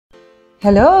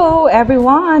Hello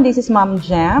everyone, this is Ma'am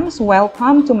Gemz.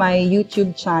 Welcome to my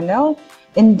YouTube channel.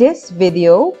 In this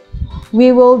video,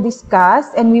 we will discuss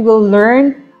and we will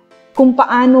learn kung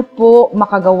paano po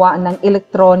makagawa ng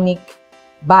electronic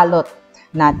ballot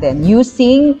natin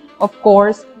using, of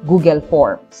course, Google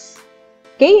Forms.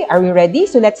 Okay, are we ready?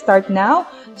 So let's start now.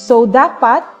 So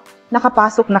dapat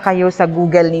nakapasok na kayo sa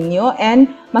Google ninyo and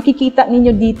makikita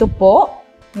ninyo dito po,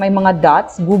 may mga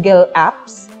dots, Google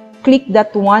Apps. Click that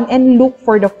one and look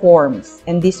for the forms.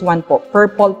 And this one po,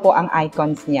 purple po ang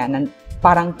icons niya,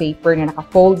 parang paper na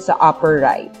naka-fold sa upper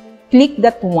right. Click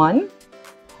that one.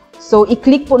 So,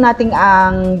 i-click po natin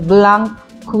ang blank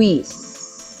quiz.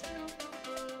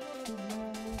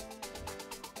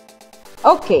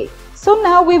 Okay. So,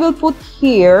 now we will put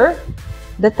here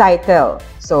the title.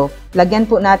 So, lagyan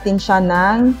po natin siya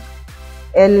ng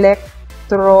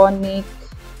electronic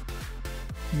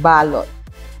ballot.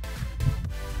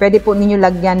 Pwede po ninyo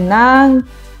lagyan ng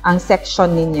ang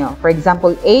section ninyo. For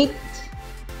example, 8,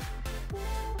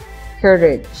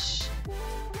 courage.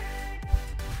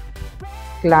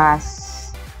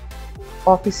 Class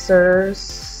officers.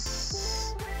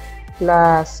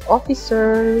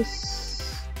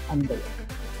 Ano ba yun?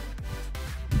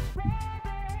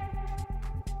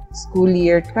 School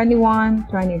year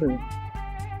 21-22.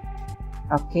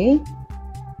 Okay?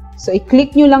 So,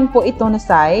 i-click nyo lang po ito na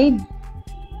side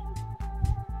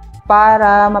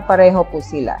para mapareho po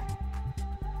sila.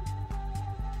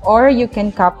 Or you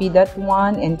can copy that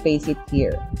one and paste it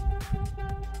here.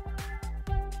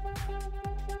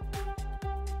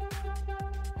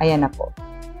 Ayan na po.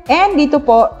 And dito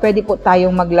po, pwede po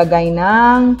tayong maglagay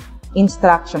ng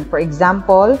instruction. For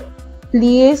example,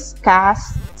 please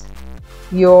cast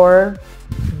your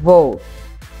vote.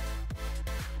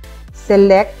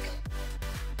 Select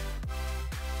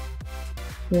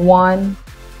one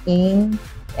in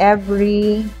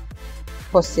every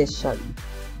position.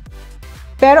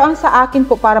 Pero ang sa akin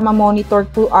po, para ma-monitor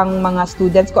po ang mga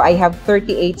students ko, I have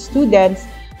 38 students,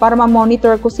 para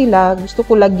ma-monitor ko sila, gusto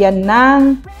ko lagyan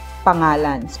ng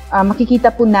pangalan. Makikita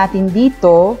po natin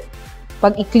dito,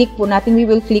 pag i-click po natin, we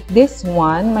will click this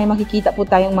one, may makikita po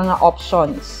tayong mga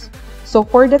options. So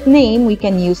for that name, we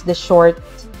can use the short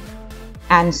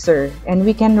answer. And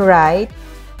we can write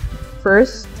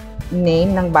first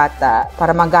name ng bata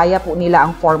para magaya po nila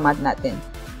ang format natin.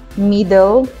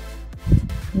 Middle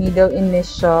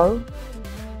initial,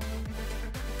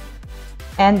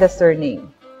 and the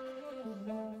surname.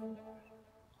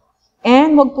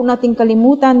 And wag po natin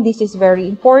kalimutan, this is very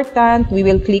important. We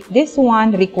will click this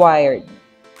one, required.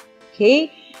 Okay?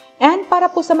 And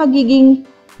para po sa magiging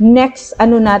next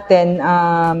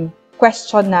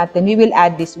question natin, we will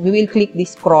add this. We will click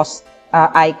this cross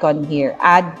icon here.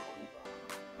 Add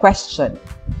question.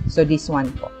 So, this one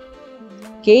po.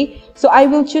 Okay? So, I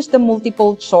will choose the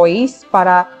multiple choice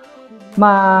para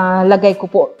malagay ko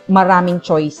po maraming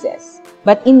choices.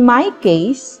 But in my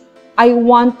case, I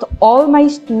want all my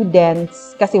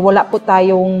students, kasi wala po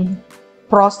tayong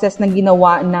process na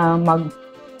ginawa na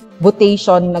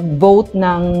mag-votation, nag-vote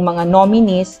ng mga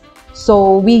nominees.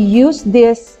 So, we use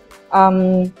this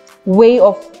way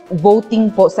of voting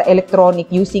po sa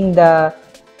electronic using the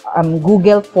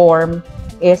Google form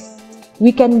is we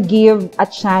can give a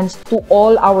chance to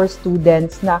all our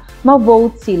students na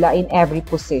ma-vote sila in every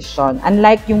position.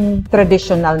 Unlike yung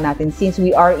traditional natin, since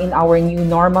we are in our new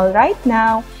normal right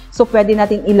now, so pwede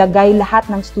natin ilagay lahat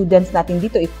ng students natin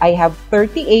dito. If I have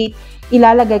 38,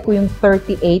 ilalagay ko yung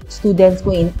 38 students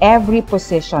ko in every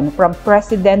position, from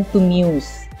president to muse.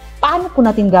 Paano po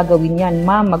natin gagawin yan?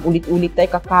 Ma'am, mag-ulit-ulit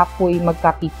tayo, kakapoy,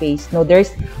 mag-copy-paste. No,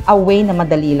 there's a way na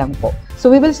madali lang po.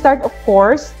 So we will start, of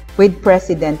course, with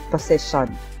president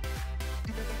position.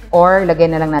 Or,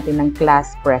 lagay na lang natin ng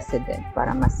class president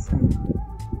para mas...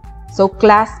 So,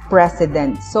 class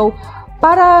president. So,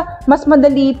 para mas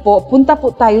madali po, punta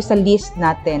po tayo sa list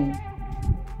natin.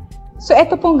 So,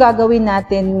 ito pong gagawin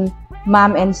natin,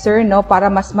 ma'am and sir, no?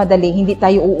 Para mas madali, hindi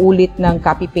tayo uulit ng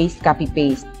copy-paste,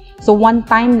 copy-paste. So, one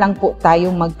time lang po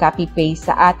tayong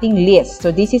mag-copy-paste sa ating list.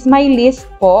 So, this is my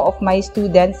list po of my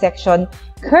student section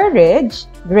Courage,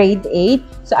 grade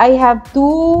 8. So, I have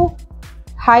to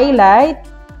highlight,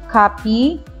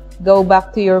 copy, go back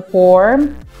to your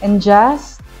form, and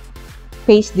just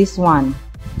paste this one.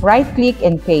 Right-click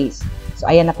and paste. So,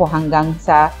 ayan na po hanggang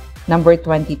sa number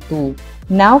 22.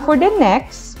 Now, for the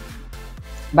next,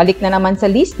 balik na naman sa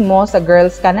list mo, sa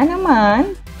girls ka na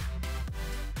naman.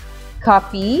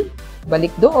 Copy,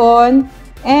 balik doon,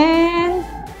 and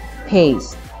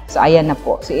paste. So, ayan na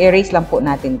po. So, erase lang po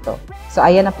natin to. So,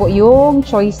 ayan na po yung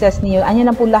choices niyo. Ayan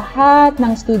na po lahat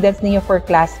ng students niyo for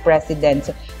class president.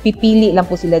 So, pipili lang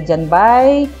po sila dyan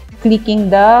by clicking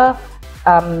the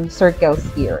circles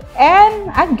here. And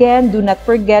again, do not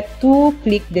forget to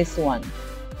click this one.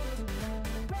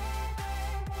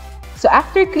 So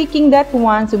after clicking that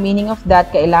one, so meaning of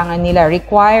that, kailangan nila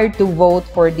required to vote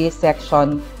for this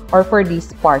section or for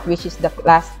this part, which is the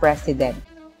class president.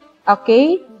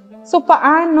 Okay? So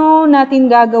paano natin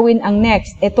gagawin ang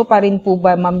next? Ito pa rin po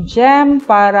ba, Ma'am Gem,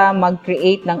 para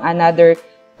mag-create ng another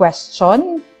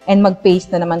question and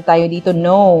mag-paste na naman tayo dito?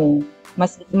 No.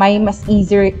 May mas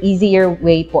easier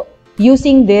way po.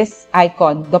 Using this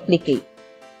icon, duplicate.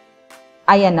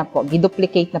 Ayan na po,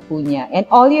 giduplicate na po niya. And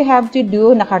all you have to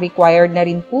do, naka-required na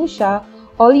rin po siya,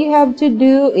 all you have to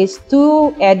do is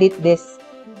to edit this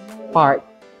part.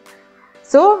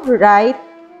 So, write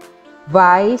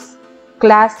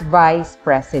class vice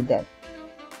president.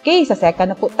 Okay, sa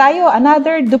second na po tayo,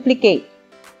 another duplicate.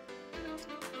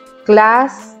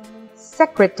 Class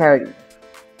secretary.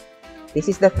 This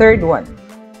is the third one.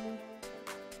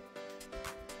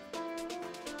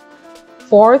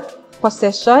 Fourth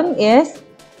position is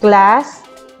class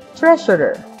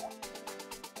treasurer.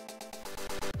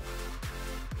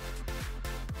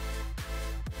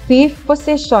 Fifth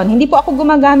position, hindi po ako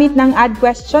gumagamit ng add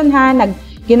question ha.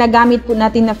 Ginagamit po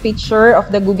natin na feature of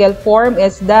the Google form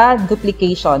is the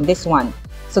duplication, this one.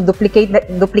 So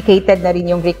duplicated na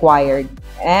rin yung required.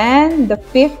 And the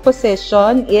fifth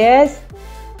position is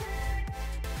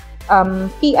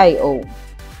PIO.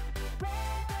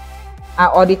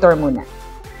 Auditor muna.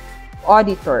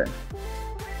 Auditor.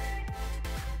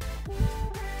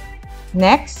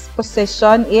 Next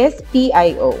position is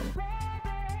PIO.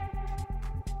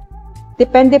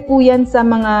 Depende po yan sa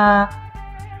mga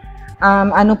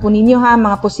ano po ninyo ha,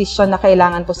 mga position na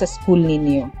kailangan po sa school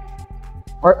ninyo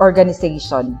or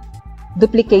organization.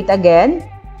 Duplicate again.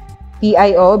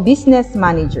 PIO, business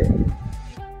manager.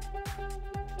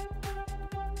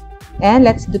 And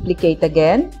let's duplicate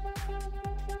again.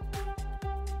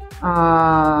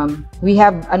 We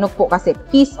have, ano po kasi,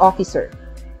 peace officer.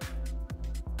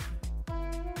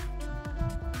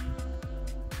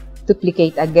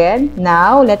 Duplicate again.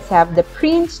 Now, let's have the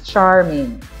Prince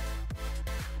Charming.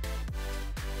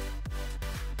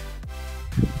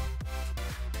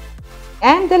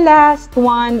 And the last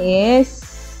one is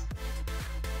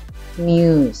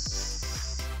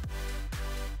Muse.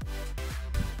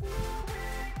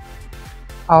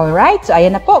 Alright, so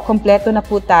ayan na po. Kompleto na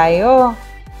po tayo.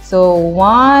 So,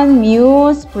 1,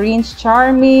 Muse, Prince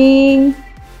Charming,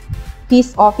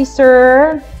 Peace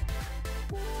Officer,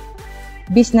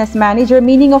 Business Manager.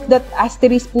 Meaning of that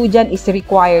asterisk po dyan is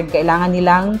required. Kailangan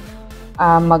nilang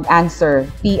mag-answer.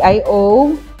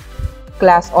 PIO,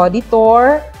 Class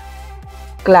Auditor,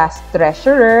 Class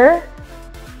Treasurer,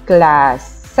 Class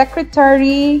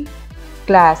Secretary,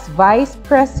 Class Vice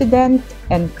President,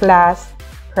 and Class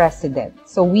President.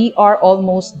 So, we are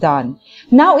almost done.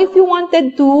 Now, if you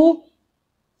wanted to,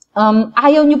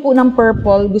 ayaw nyo po ng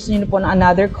purple, gusto nyo po ng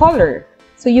another color.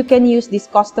 So, you can use this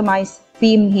customized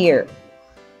theme here.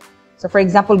 So, for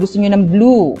example, gusto nyo ng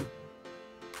blue.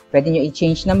 Pwede nyo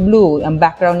i-change ng blue. Ang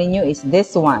background ninyo is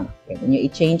this one. Pwede nyo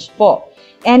i-change po.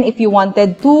 And if you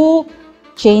wanted to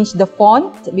change the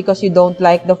font, because you don't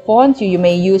like the font, you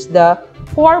may use the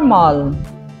formal.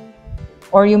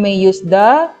 Or you may use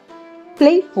the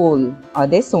playful.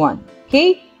 This one.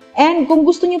 Okay? And kung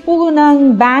gusto niyo po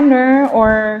ng banner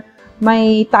or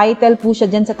may title po siya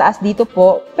dyan sa taas dito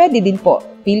po, pwede din po.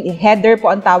 Header po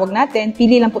ang tawag natin.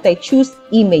 Pili lang po tayo. Choose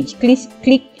image. Please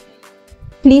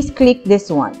click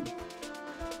this one.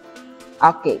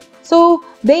 Okay. So,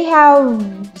 they have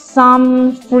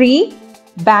some free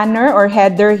banner or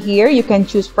header here. You can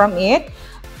choose from it.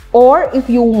 Or if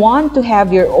you want to have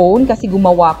your own, kasi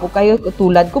gumawa po kayo,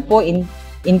 tulad ko po, in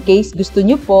case gusto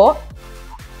nyo po,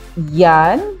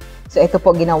 yan. So, ito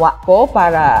po ginawa ko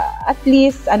para at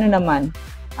least, ano naman,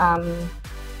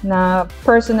 na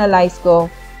personalize ko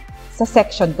sa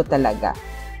section ko talaga.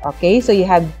 Okay? So,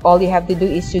 all you have to do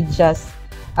is to just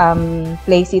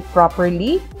place it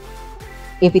properly.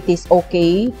 If it is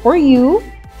okay for you,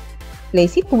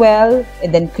 place it well,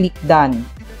 and then click done.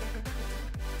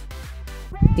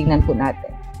 Tingnan po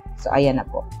natin. So, ayan na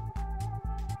po.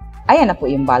 Ayan na po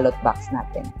yung ballot box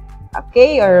natin.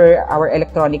 Okay? Or our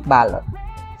electronic ballot.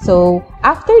 So,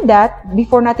 after that,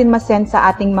 before natin ma-send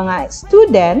sa ating mga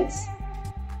students,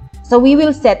 so we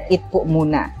will set it po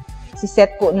muna.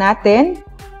 Si-set po natin.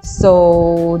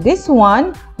 So, this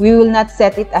one, we will not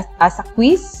set it as a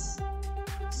quiz.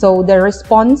 So, the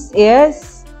response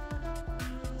is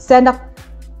send a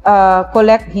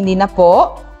collect, hindi na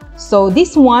po. So,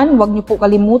 this one, wag niyo po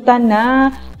kalimutan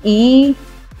na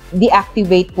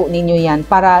i-deactivate po ninyo yan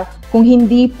para kung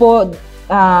hindi po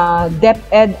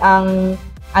DepEd ang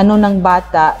ano ng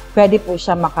bata, pwede po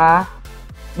siya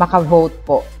maka-vote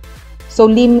po. So,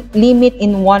 limit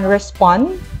in one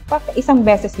response, isang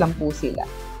beses lang po sila.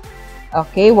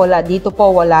 Okay, dito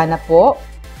po, wala na po.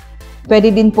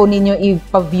 Pwede din po ninyo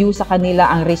i-view sa kanila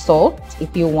ang results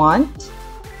if you want.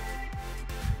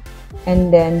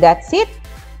 And then, that's it.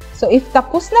 So, if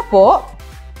tapos na po,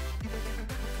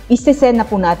 isi-send na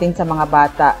po natin sa mga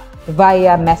bata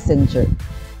via Messenger.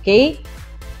 Okay?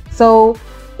 So,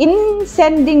 in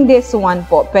sending this one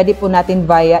po, pwede po natin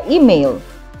via email.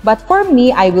 But for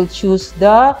me, I will choose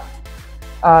the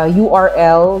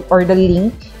URL or the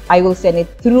link. I will send it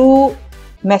through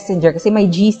Messenger kasi may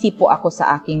GC po ako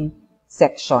sa aking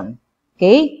section.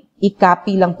 Okay?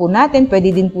 I-copy lang po natin.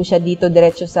 Pwede din po siya dito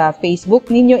diretso sa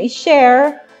Facebook ninyo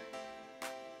i-share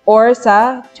or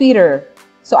sa Twitter.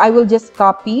 So, I will just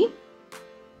copy.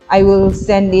 I will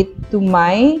send it to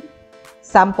my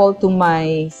sample to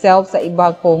myself sa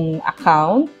iba kong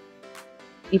account.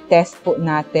 I-test po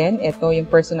natin. Ito yung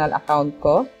personal account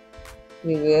ko.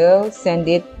 We will send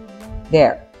it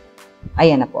there.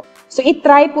 Ayan na po. So,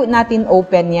 i-try po natin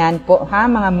open yan po, ha,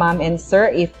 mga ma'am and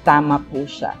sir, if tama po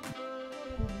siya.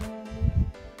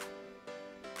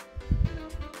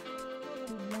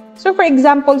 So, for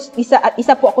example,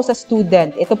 isa po ako sa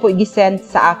student. Ito po i-send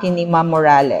sa akin ni Ma'am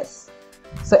Morales.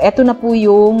 So, ito na po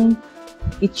yung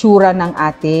itsura ng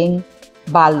ating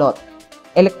ballot,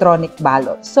 electronic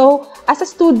ballot. So, as a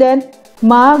student,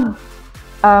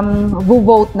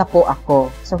 vote na po ako.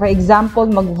 So, for example,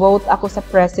 mag-vote ako sa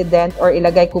president or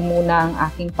ilagay ko muna ang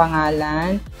aking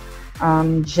pangalan.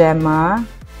 Gemma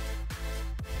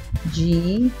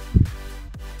G.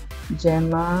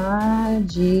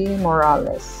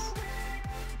 Morales.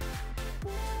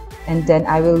 And then,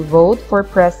 I will vote for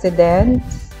president,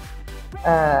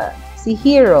 si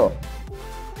Hero.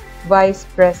 Vice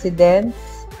President,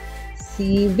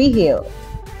 si Vihil.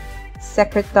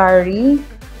 Secretary,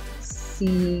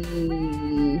 si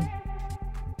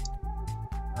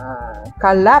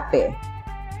Kalape.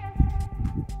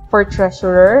 For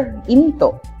Treasurer,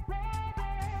 Into.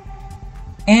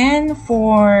 And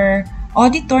for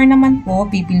auditor naman po,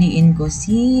 pipiliin ko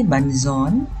si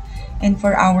Banzon. And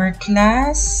for our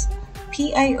class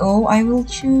PIO, I will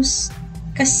choose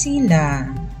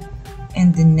Casila.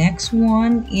 And the next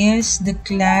one is the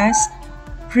class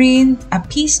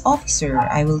peace officer.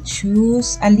 I will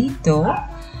choose Alito.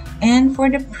 And for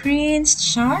the Prince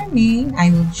Charming,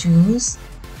 I will choose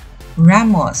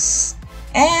Ramos.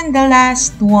 And the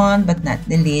last one, but not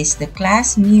the least, the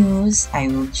class muse,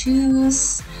 I will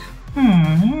choose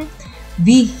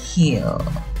Vihil.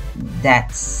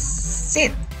 That's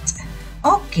it.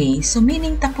 Okay, so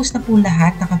meaning tapos na po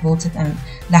lahat, nakavote sa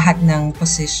lahat ng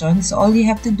positions. So all you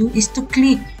have to do is to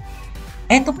click.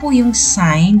 Ito po yung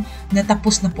sign na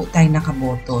tapos na po tayo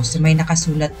nakaboto. So may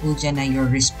nakasulat po dyan na your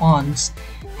response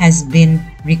has been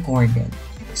recorded.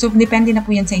 So depende na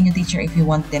po yan sa inyo, teacher, if you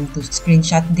want them to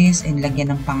screenshot this and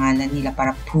lagyan ng pangalan nila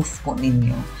para proof po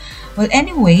ninyo. Well,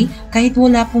 anyway, kahit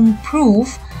wala pong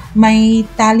proof, may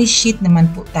tally sheet naman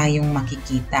po tayong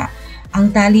makikita.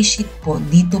 Ang tally sheet po,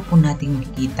 dito po natin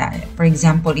makikita. For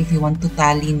example, if you want to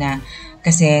tally na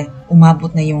kasi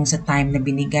umabot na yung sa time na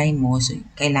binigay mo, so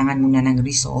kailangan mo na ng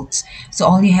results. So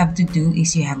all you have to do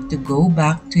is you have to go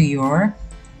back to your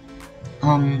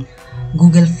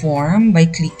Google form by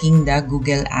clicking the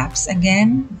Google Apps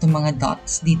again, itong mga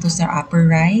dots dito sa upper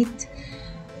right.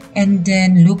 And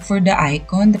then look for the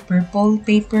icon, the purple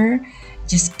paper.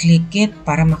 Just click it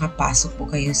para makapasok po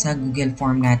kayo sa Google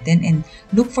form natin. And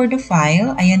look for the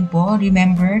file. Ayan po,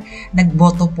 remember,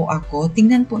 nagboto po ako.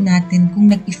 Tingnan po natin kung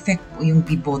nag-effect po yung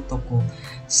biboto ko.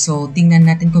 So,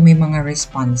 tingnan natin kung may mga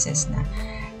responses na.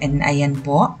 And ayan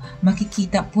po,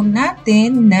 makikita po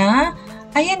natin na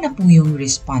ayan na po yung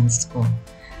response ko.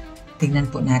 Tingnan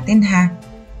po natin ha.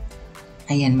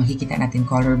 Ayan, makikita natin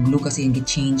color blue kasi yung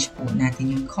change po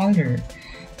natin yung color.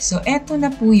 So, eto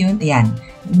na po yun. Ayan,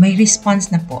 may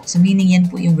response na po. So, meaning yan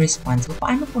po yung response. So,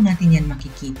 paano po natin yan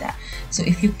makikita? So,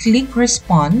 if you click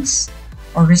response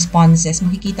or responses,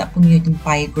 makikita po niyo itong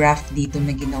pie graph dito na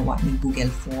ginawa ni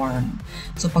Google Form.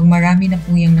 So, pag marami na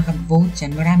po yung naka-vote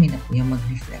dyan, marami na po yung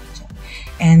mag-reflect dyan.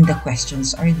 And the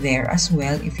questions are there as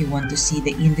well. If you want to see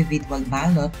the individual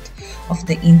ballot of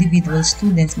the individual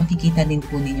students, makikita din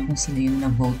po ninyo kung sino yung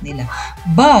na-vote nila.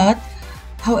 But,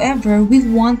 however, we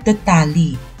want the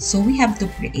tally. So, we have to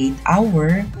create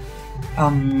our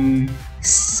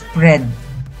spreadsheet.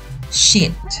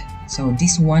 So,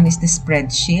 this one is the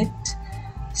spreadsheet.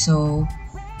 So,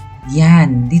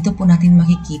 yan. Dito po natin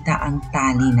makikita ang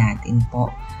tally natin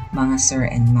po, mga sir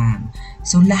and ma'am.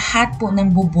 So, lahat po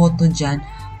ng boboto dyan,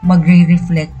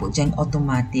 magre-reflect po dyan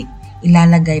automatic.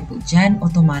 Ilalagay po dyan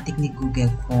automatic ni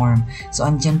Google Form. So,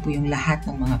 andyan po yung lahat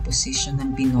ng mga position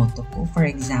ng binoto ko. For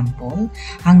example,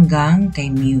 hanggang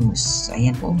kay Muse. So,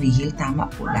 ayan po, Vihil, tama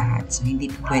po lahat. So, hindi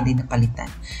po pwede na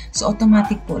palitan. So,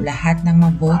 automatic po lahat ng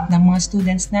mga vote ng mga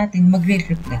students natin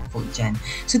magre-reflect po dyan.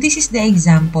 So, this is the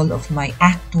example of my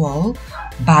actual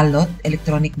ballot,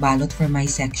 electronic ballot for my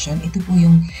section. Ito po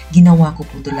yung ginawa ko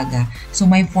po talaga. So,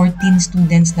 may 14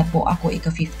 students na po ako,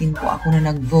 ika-15 po ako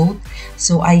na nag-vote.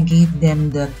 So, I gave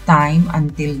them the time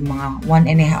until mga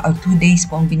 1.5 or 2 days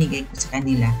po ang binigay ko sa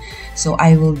kanila. So,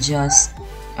 I will just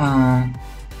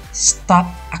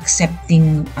stop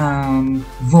accepting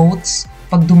votes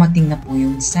pag dumating na po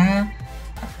yun sa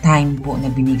time po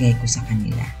na binigay ko sa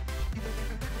kanila.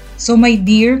 So, my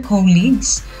dear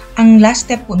colleagues, ang last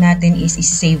step po natin is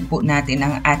save po natin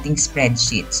ang ating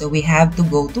spreadsheet. So, we have to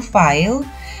go to File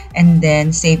and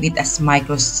then save it as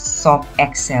Microsoft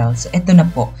Excel. So, ito na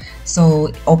po. So,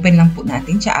 open lang po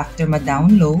natin siya after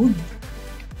ma-download.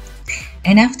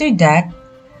 And after that,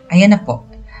 ayan na po.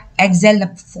 Excel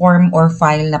na form or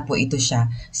file na po ito siya.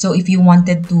 So, if you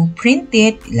wanted to print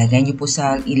it, ilagay nyo po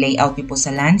sa, i-layout nyo po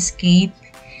sa landscape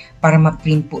para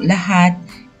ma-print po lahat.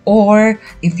 Or,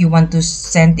 if you want to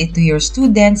send it to your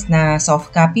students na soft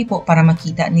copy po para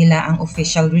makita nila ang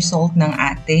official result ng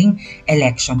ating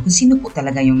election. Kung sino po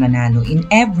talaga yung nanalo in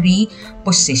every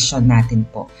position natin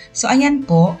po. So, ayan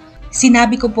po.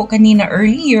 Sinabi ko po kanina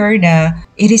earlier na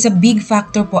it is a big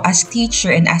factor po as teacher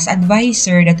and as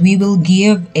advisor that we will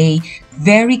give a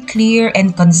very clear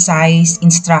and concise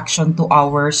instruction to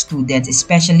our students,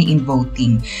 especially in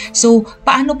voting. So,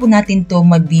 paano po natin to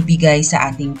magbibigay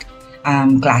sa ating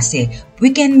klase?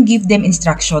 We can give them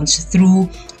instructions through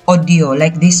audio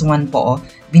like this one po.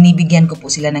 Binibigyan ko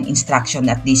po sila ng instruction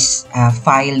at this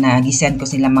file na gisend ko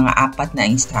sila mga 4 na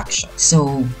instruction.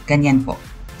 So, ganyan po.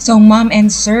 So, ma'am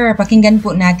and sir, pakinggan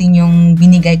po natin yung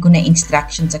binigay ko na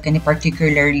instruction sa kanya,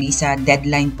 particularly sa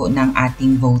deadline po ng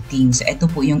ating voting. So, ito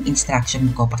po yung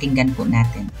instruction ko. Pakinggan po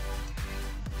natin.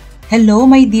 Hello,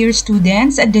 my dear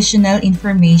students. Additional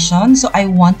information. So, I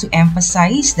want to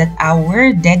emphasize that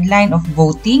our deadline of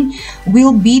voting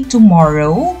will be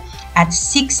tomorrow at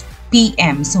 6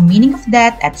 p.m. So, meaning of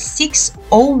that, at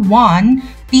 6:01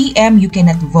 p.m. you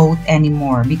cannot vote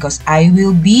anymore because I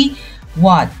will be,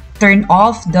 turn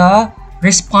off the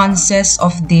responses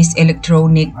of this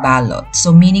electronic ballot. So,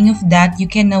 meaning of that, you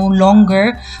can no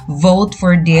longer vote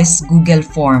for this Google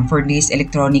form, for this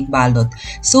electronic ballot.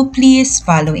 So, please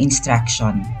follow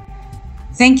instruction.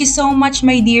 Thank you so much,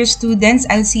 my dear students.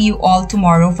 I'll see you all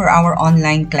tomorrow for our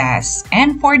online class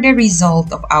and for the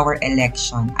result of our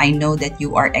election. I know that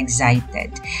you are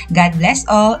excited. God bless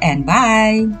all and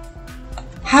bye!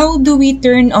 How do we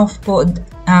turn off po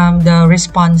the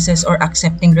responses or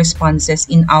accepting responses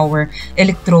in our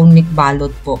electronic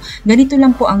ballot po? Ganito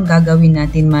lang po ang gagawin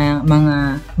natin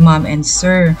mga ma'am and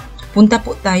sir. Punta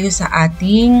po tayo sa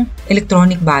ating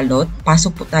electronic ballot.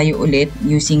 Pasok po tayo ulit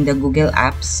using the Google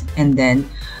Apps and then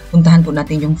puntahan po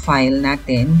natin yung file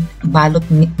natin, ballot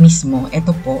mismo,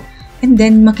 ito po. And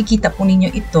then makikita po ninyo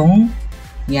itong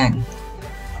yan.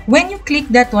 When you click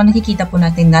that one, nakikita po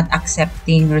natin not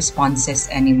accepting responses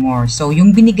anymore. So,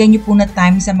 yung binigay nyo po na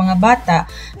time sa mga bata,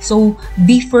 so,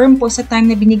 be firm po sa time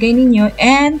na binigay ninyo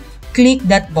and click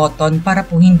that button para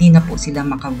po hindi na po sila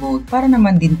makavote. Para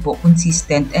naman din po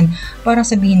consistent and para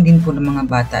sabihin din po ng mga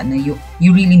bata na you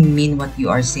really mean what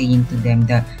you are saying to them,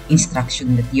 the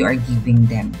instruction that you are giving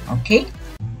them. Okay?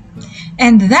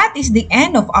 And that is the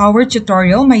end of our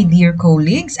tutorial, my dear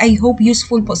colleagues. I hope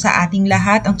useful po sa ating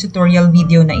lahat ang tutorial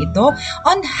video na ito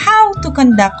on how to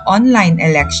conduct online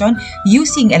election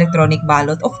using electronic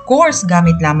ballot. Of course,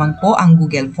 gamit lamang po ang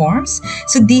Google Forms.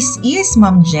 So this is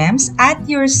Ma'am Gemz at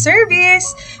your service.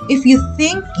 If you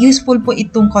think useful po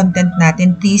itong content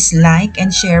natin, please like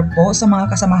and share po sa mga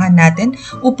kasamahan natin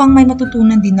upang may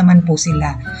matutunan din naman po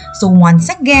sila. So once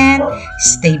again,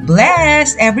 stay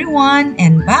blessed everyone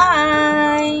and bye!